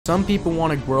Some people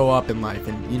want to grow up in life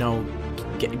and, you know,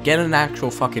 get an actual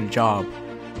fucking job.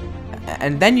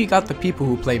 And then you got the people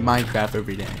who play Minecraft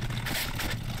every day.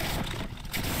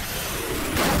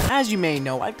 As you may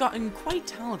know, I've gotten quite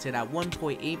talented at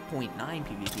 1.8.9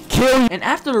 PvP. And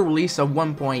after the release of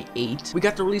 1.8, we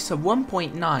got the release of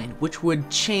 1.9, which would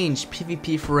change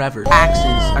PvP forever.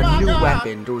 Axes, a new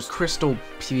weapon. There was Crystal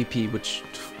PvP, which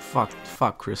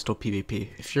fuck Crystal PvP.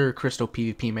 If you're a Crystal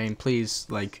PvP main, please,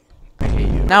 like, I hate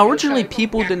you. Now, originally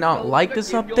people did not like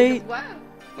this update,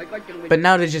 but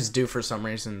now they just do for some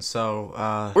reason. So,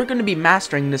 we're gonna be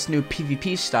mastering this new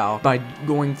PvP style by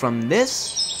going from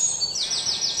this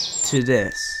to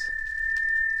this.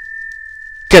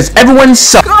 Because everyone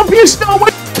sucks. ClownPierce, no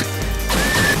way!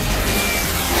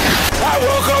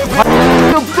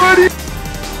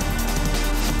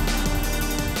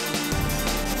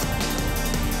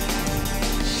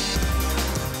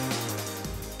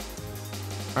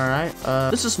 Alright,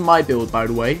 this is my build, by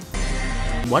the way.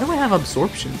 Why do I have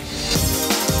absorption?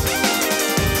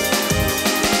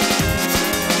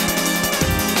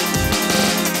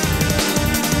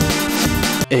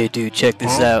 Hey dude, check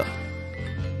this out.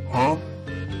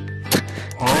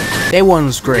 Day one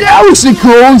was great. Yeah,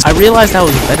 I realized that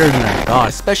was better than I thought,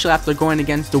 especially after going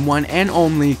against the one and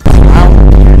only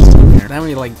ClownPierce. Then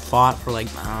we like fought for like,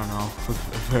 I don't know, a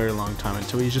very long time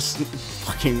until he just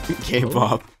fucking gave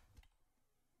up.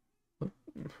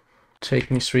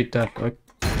 Take me, sweet death.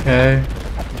 Okay.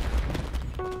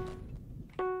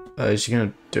 Is she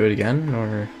gonna do it again,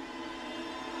 or?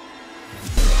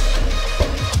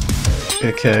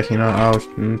 Okay, you know, I'll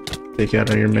take you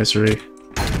out of your misery.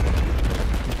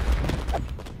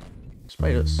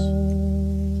 Spiders.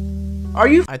 Are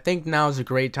you? I think now is a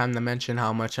great time to mention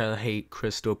how much I hate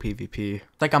Crystal PvP.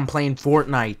 It's like I'm playing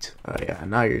Fortnite. Oh yeah,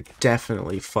 now you're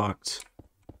definitely fucked.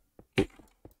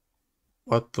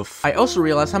 What the f— I also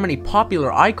realized how many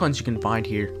popular icons you can find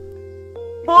here.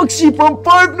 Foxy from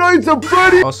Five Nights at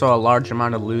Freddy's! Also a large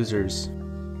amount of losers.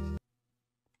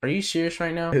 Are you serious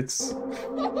right now? It's...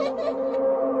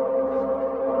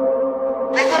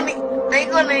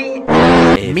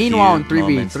 Meanwhile, in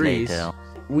 3v3s,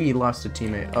 we lost a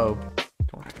teammate. Oh.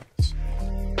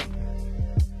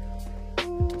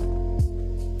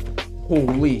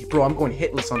 Holy, bro, I'm going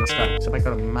hitless on this guy, except I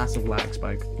got a massive lag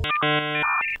spike.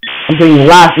 I'm getting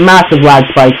massive lag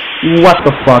spike. What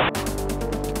the fuck?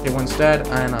 Okay, one's dead,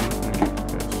 and I'm...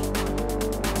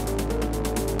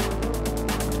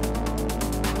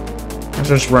 Let's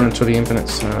just run into the infinite.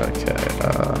 Okay,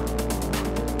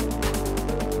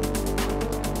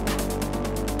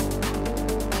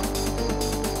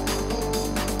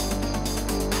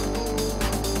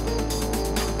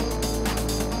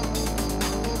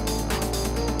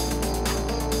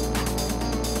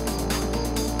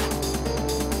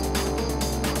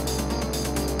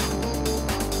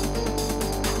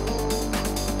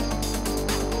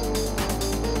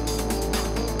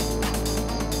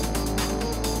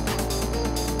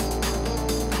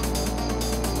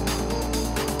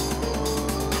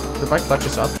 if I clutch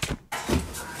this up.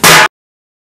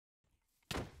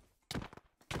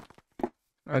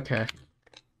 Okay.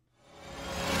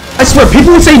 I swear,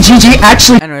 people would say GG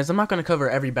actually. Anyways, I'm not gonna cover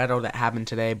every battle that happened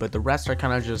today, but the rest are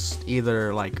kind of just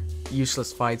either like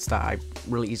useless fights that I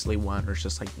really easily won, or it's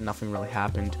just like nothing really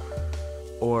happened,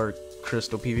 or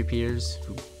Crystal PvPers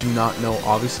who do not know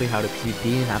obviously how to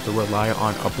PvP and have to rely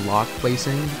on a block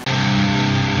placing.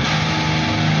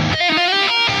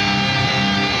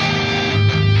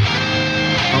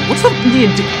 What's up with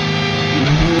the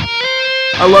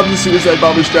I love the suicide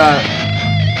bomber strat.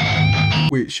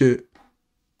 Wait, shit.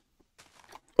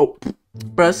 Oh,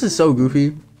 bro, this is so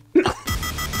goofy.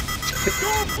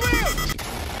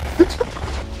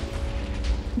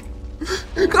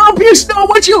 ClownPierce, no,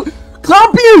 what you?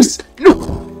 ClownPierce, no.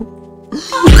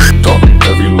 Top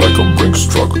heavy like a Brinks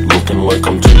truck, looking like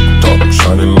I'm TikTok,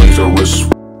 shining like a wrist.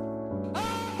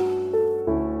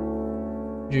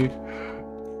 Dude.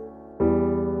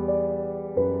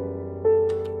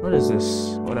 What is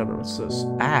this? Whatever, what's this?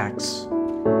 Axe.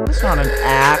 It's not an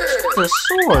axe, it's a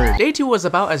sword. Day 2 was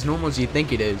about as normal as you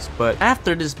think it is, but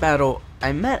after this battle,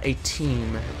 I met a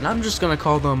team, and I'm just gonna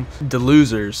call them the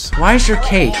losers. Why is your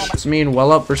cake? It's me and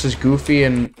Wellup versus Goofy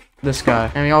and this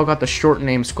guy. And we all got the short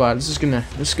name squad. This is gonna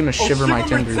shiver my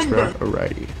timbers, bro.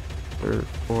 Alrighty. We're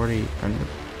 40 and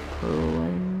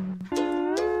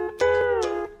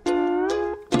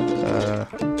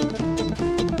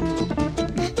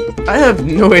I have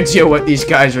no idea what these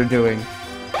guys are doing.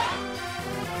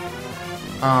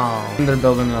 Oh, they're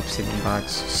building up sleeping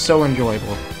bags. So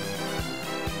enjoyable.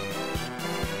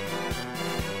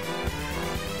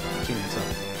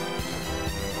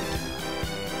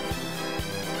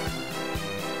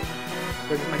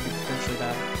 Wait, this might be potentially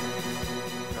bad.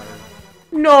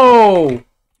 No!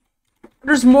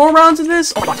 There's more rounds of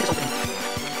this? Oh, watch this opening.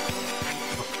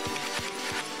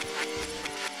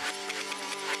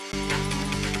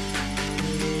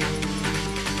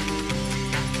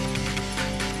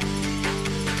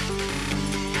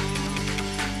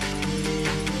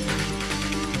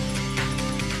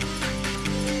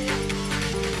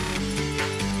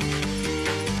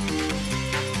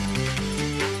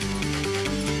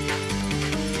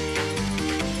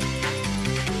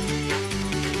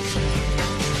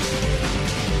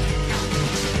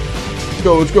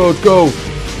 Let's go.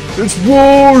 It's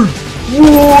war!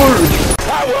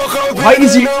 Why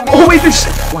is he? Oh wait, there's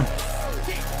one.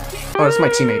 Oh, that's my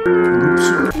teammate.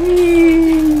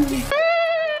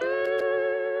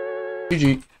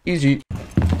 Easy.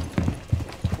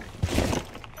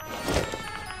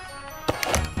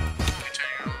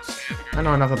 I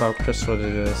know enough about Crystal to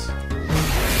do this.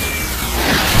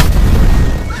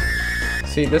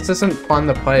 See, this isn't fun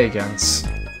to play against.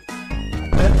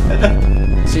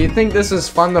 So you think this is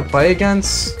fun to play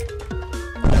against?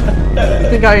 You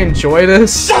think I enjoy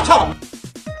this? Shut up!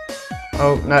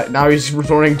 Oh, now he's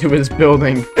resorting to his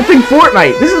building. It's like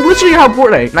Fortnite! This is literally how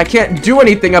Fortnite, and I can't do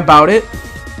anything about it.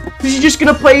 He's just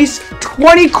gonna place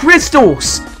 20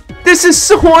 crystals! This is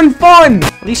so unfun!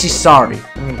 At least he's sorry.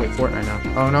 I'm gonna play Fortnite now.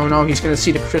 Oh no, he's gonna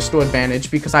see the crystal advantage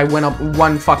because I went up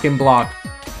one fucking block.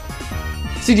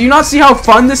 See, do you not see how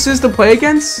fun this is to play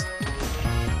against?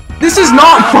 This is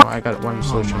not fun! Oh, I got one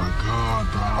solution.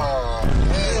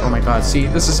 Oh my god, see,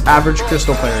 this is average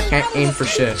crystal player. Can't aim for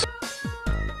shit.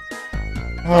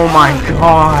 Oh my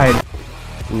god!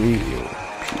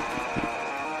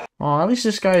 Oh, at least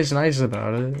this guy is nice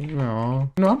about it.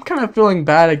 No, I'm kind of feeling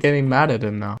bad at getting mad at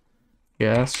him now.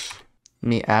 Yes.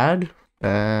 Me add?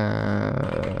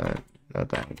 No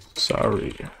thanks.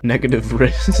 Sorry. Negative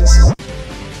risks.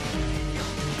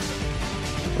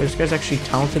 Wait, this guy's actually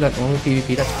talented at normal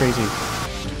PvP? That's crazy.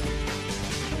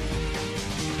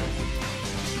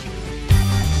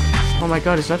 Oh my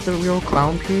god, is that the real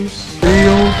ClownPierce?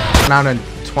 Real? Now to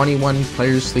 21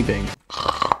 players sleeping.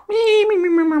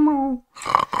 Ooh,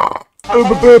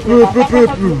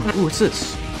 what's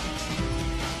this?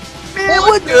 Man,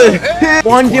 what the heck?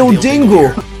 Quandale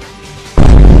Dingle!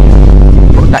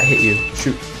 Oh, that hit you.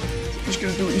 Shoot. He's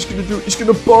gonna do it. He's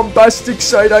gonna bombastic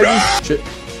side eye. Shit.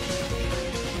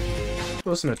 It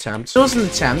was an attempt.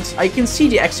 I can see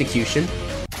the execution.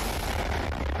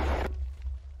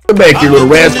 Come back here, little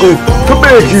rascal! Come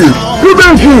back here!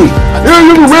 Hey,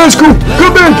 little rascal!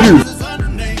 Come back here!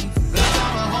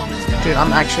 Dude,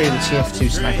 I'm actually the TF2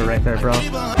 sniper right there, bro.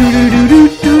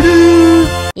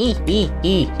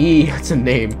 That's a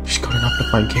name. She's got an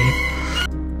optifine game.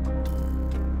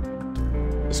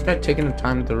 This guy taking the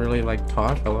time to really, like,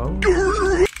 talk. Hello?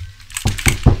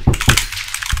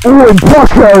 Oh,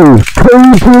 Bucko!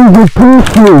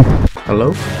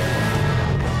 Hello?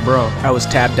 Bro, I was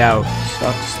tabbed out.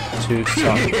 Sucks to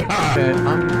suck. Okay,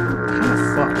 I'm kinda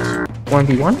fucked.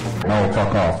 1v1? No,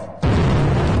 fuck off.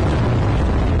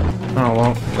 Oh,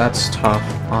 well, that's tough.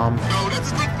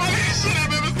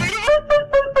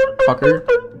 Fucker.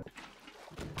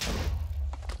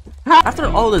 After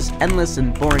all this endless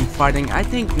and boring fighting, I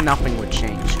think nothing would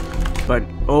change. But,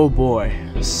 oh boy,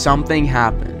 something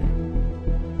happened.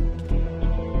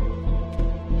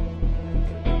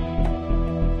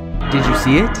 Did you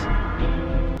see it?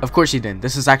 Of course you didn't.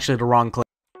 This is actually the wrong clip.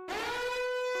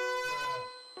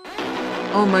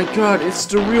 Oh my god, it's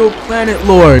the real Planet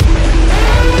Lord!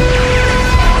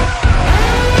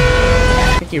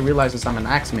 I think he realizes I'm an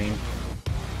axe main.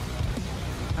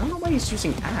 I don't know why he's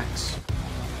using axe.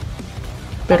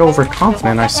 Bit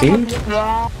overconfident, I see.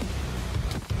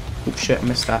 Oop, shit, I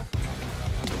missed that.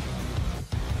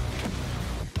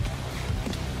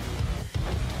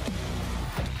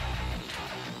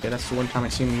 Yeah, that's the one time I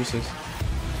see him use this.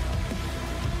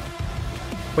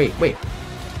 Wait. Wait.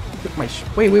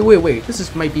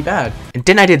 This might be bad. And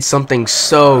then I did something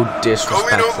so disrespectful.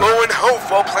 Going low and hope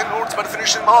while Planet Lord's about to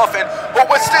finish him off, and oh,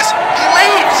 what's this? He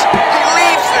leaves! He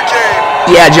leaves the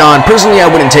game! Yeah, John, personally I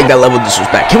wouldn't take that level of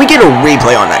disrespect. Can we get a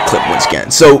replay on that clip once again?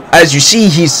 So, as you see,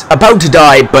 he's about to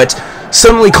die, but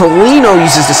suddenly Colino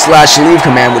uses the /leave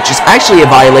command, which is actually a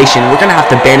violation. We're gonna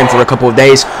have to ban him for a couple of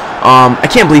days. I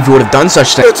can't believe he would have done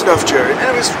such thing. That's enough, Jared.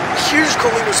 Anyways, here's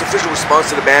Colino's official response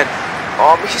to the ban.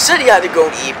 He said he had to go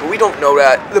and eat, but we don't know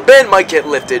that. The ban might get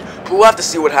lifted, but we'll have to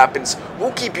see what happens.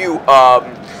 We'll keep you,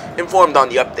 informed on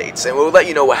the updates, and we'll let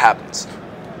you know what happens.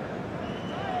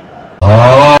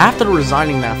 After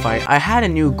resigning that fight, I had a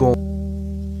new goal.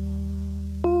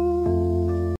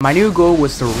 My new goal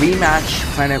was to rematch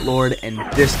Planet Lord and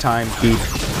this time beat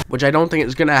which I don't think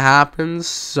is gonna happen.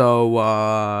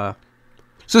 So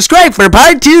subscribe for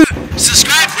part 2.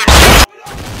 Subscribe for.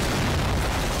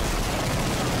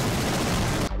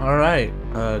 All right,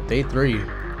 day 3.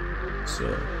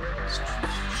 So let's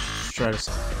try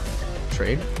to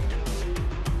trade.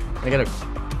 I gotta.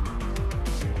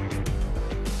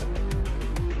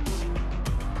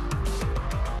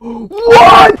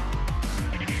 What?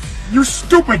 You're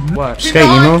stupid. What? Just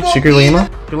got emo? Secretly emo?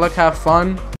 Good luck, have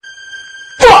fun.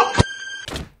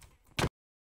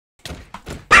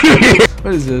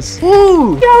 What is this?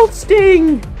 Ooh!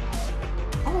 Jousting!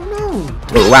 Oh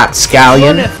no! Rat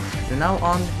scallion. They're now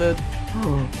on the.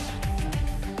 Oh.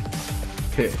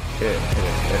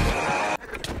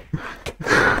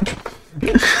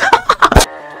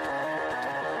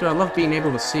 Dude, I love being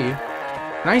able to see.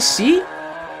 Can I see?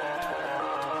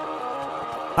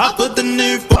 I put the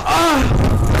new.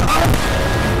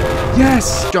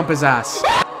 Yes! Jump his ass.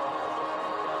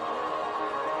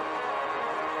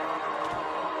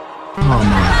 Oh my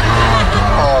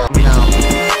No.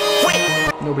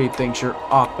 Nobody thinks your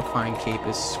optifine cape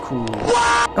is cool.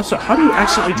 Also, how do you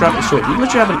accidentally drop the sword? You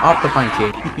literally have an optifine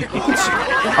cape.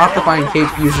 Optifine cape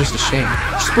is just a shame.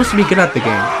 You're supposed to be good at the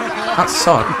game, not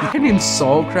suck. You can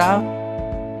Soul Crowd.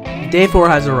 Day 4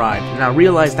 has arrived, and I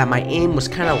realized that my aim was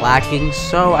kind of lacking,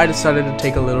 so I decided to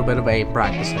take a little bit of aim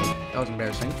practicing. That was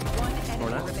embarrassing.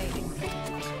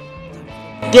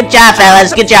 Good job,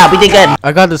 fellas. Good job. We did good.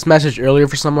 I got this message earlier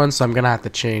for someone, so I'm gonna have to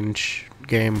change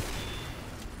game.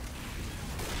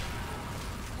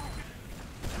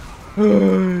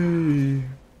 No,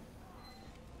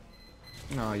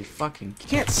 you fucking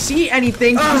can't see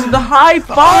anything because of the high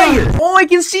fire. All I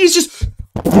can see is just.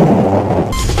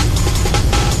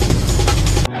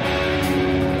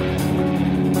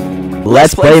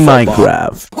 Let's play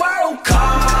Minecraft.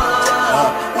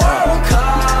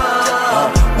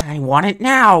 I want it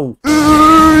now.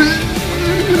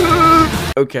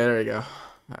 Okay, there we go.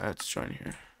 Let's join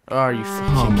here. Oh, are you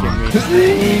fucking kidding me?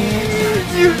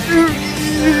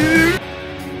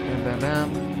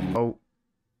 Oh.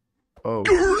 Oh.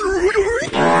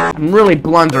 I'm really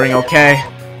blundering, okay?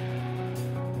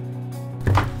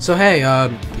 So hey,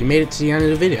 you made it to the end of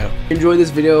the video. If you enjoyed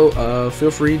this video, feel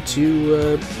free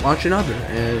to watch another.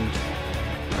 And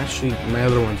actually, my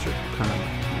other ones are kind of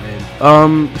made.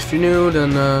 If you're new,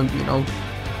 then you know,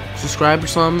 subscribe or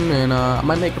something, and I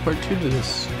might make a part 2 to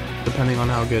this, depending on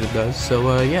how good it does.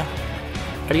 So yeah,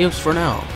 adios for now.